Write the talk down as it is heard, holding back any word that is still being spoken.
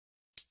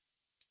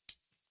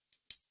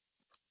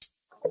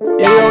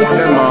Youths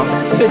them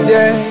up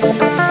today,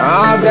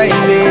 all they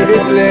need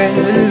is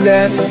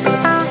learn.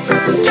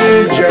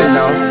 Children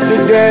of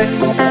today,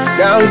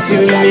 don't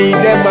you lead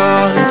them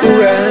on to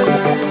hell.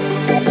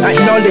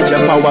 Acknowledge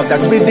your power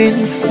that's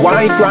within.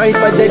 Why cry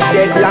for the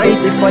dead?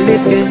 Life is for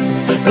living.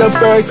 The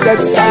first step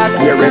start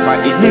wherever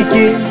it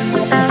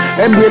begins.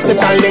 Embrace the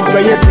talent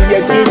where you see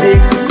a kidding.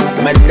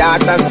 My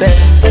daughter said,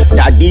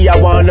 Daddy, I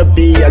wanna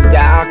be a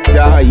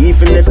doctor.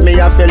 Even if me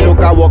have to look,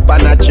 I walk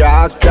on a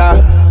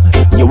tractor.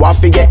 You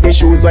have to get the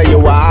shoes where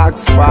you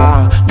ask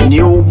for.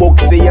 New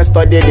books, so you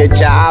study the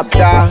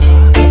chapter.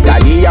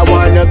 Daddy, I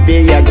wanna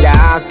be a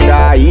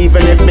doctor.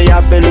 Even if me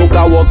have to look,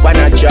 I walk on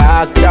a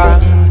tractor.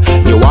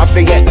 You have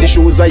to get the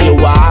shoes where you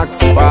ask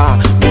for.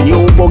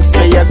 New books,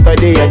 so you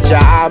study a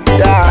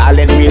chapter.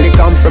 Talent really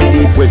come from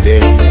deep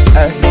within.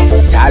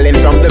 Talent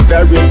from the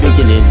very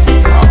beginning.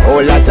 A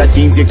whole lot of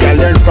things you can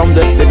learn from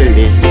the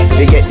sibling.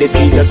 Forget the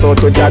seed, the soul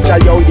to judge,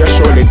 yo, you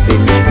surely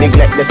sin.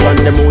 Neglect the sun,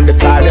 the moon, the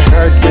star, the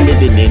earth we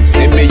living in.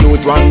 See me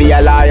youth want be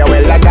a liar,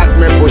 well I got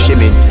me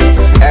pushing in.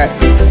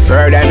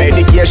 Further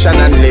education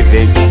and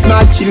living.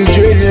 My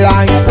children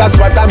life, that's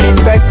what I'm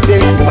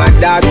investing. My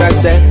daughter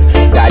said,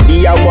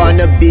 Daddy, I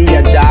wanna be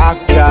a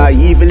doctor.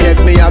 Even if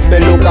me have to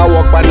look, I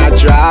walk on a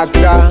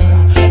tractor.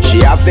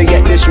 She have to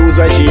get the shoes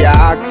where she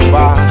asks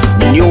for.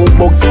 New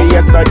books for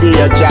you study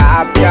a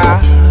chapter.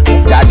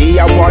 Daddy,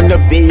 I wanna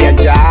be a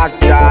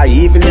doctor.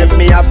 Even if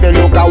me have to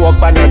look, I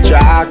walk on a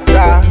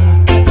tractor.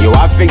 You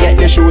have to get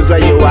the shoes where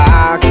you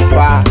ask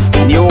for.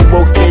 New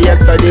books for you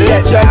study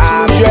a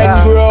chapter.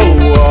 Let your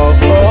children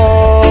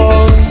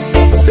grow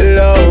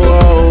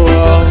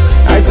slow,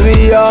 as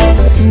we all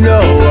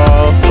know.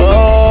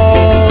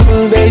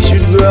 They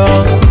should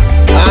grow.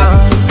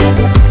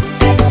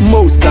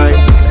 Most time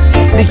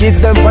the kids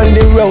them on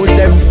the road,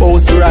 them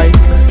force right.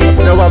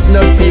 Now have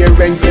no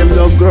parents, them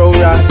no grow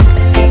right.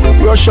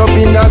 Rush up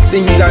in the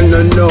things and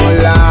no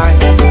lie.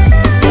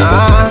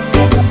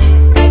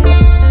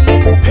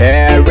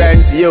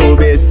 Parents, you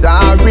be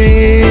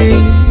sorry.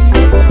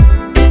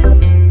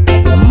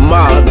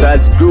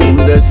 Mothers groom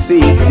the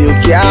seeds you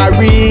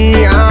carry.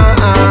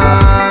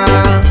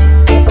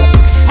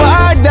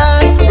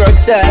 Fathers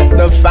protect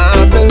the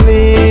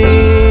family.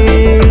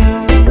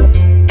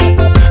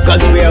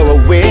 Cause we're a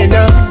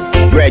winner,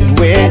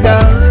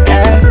 breadwinner.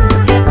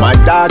 My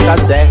daughter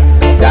said,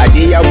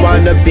 Daddy, I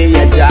wanna be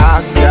a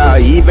doctor.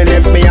 Even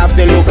if me have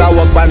to look, I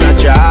walk on a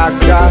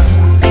tractor.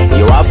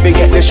 You have to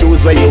get the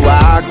shoes where you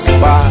ask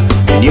for.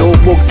 New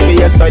books for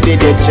you study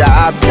the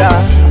chapter.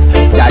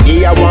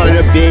 Daddy, I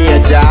wanna be a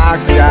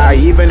doctor.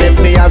 Even if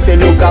me have to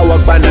look, I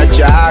walk on a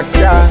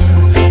tractor.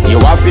 You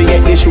have to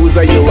get the shoes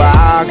where you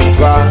ask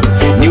for.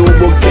 New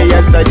books for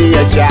you study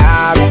a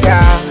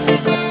chapter.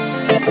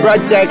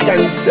 Protect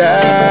and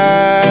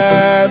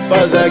serve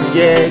for the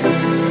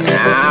kids.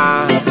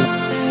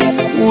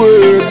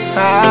 Work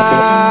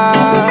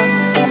hard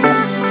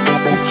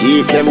to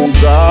keep them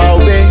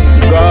going.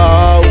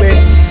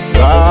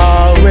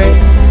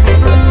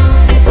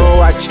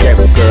 Watch them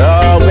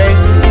growing.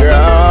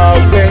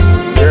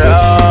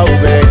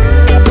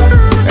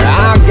 I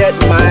get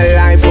my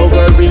life for a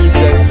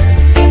reason,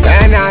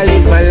 and I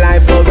live my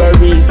life for a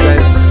reason.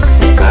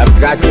 I've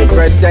got to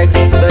protect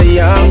the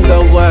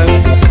younger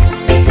ones.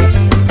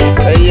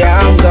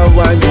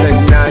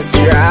 And I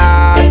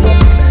try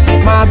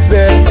my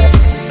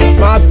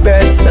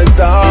best at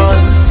all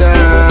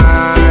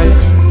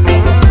times.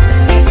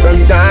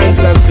 Sometimes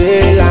I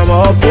feel I'm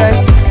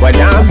hopeless, but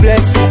I'm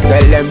blessed.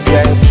 Tell them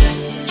say,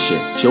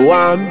 she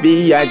want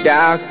be a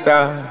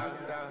doctor.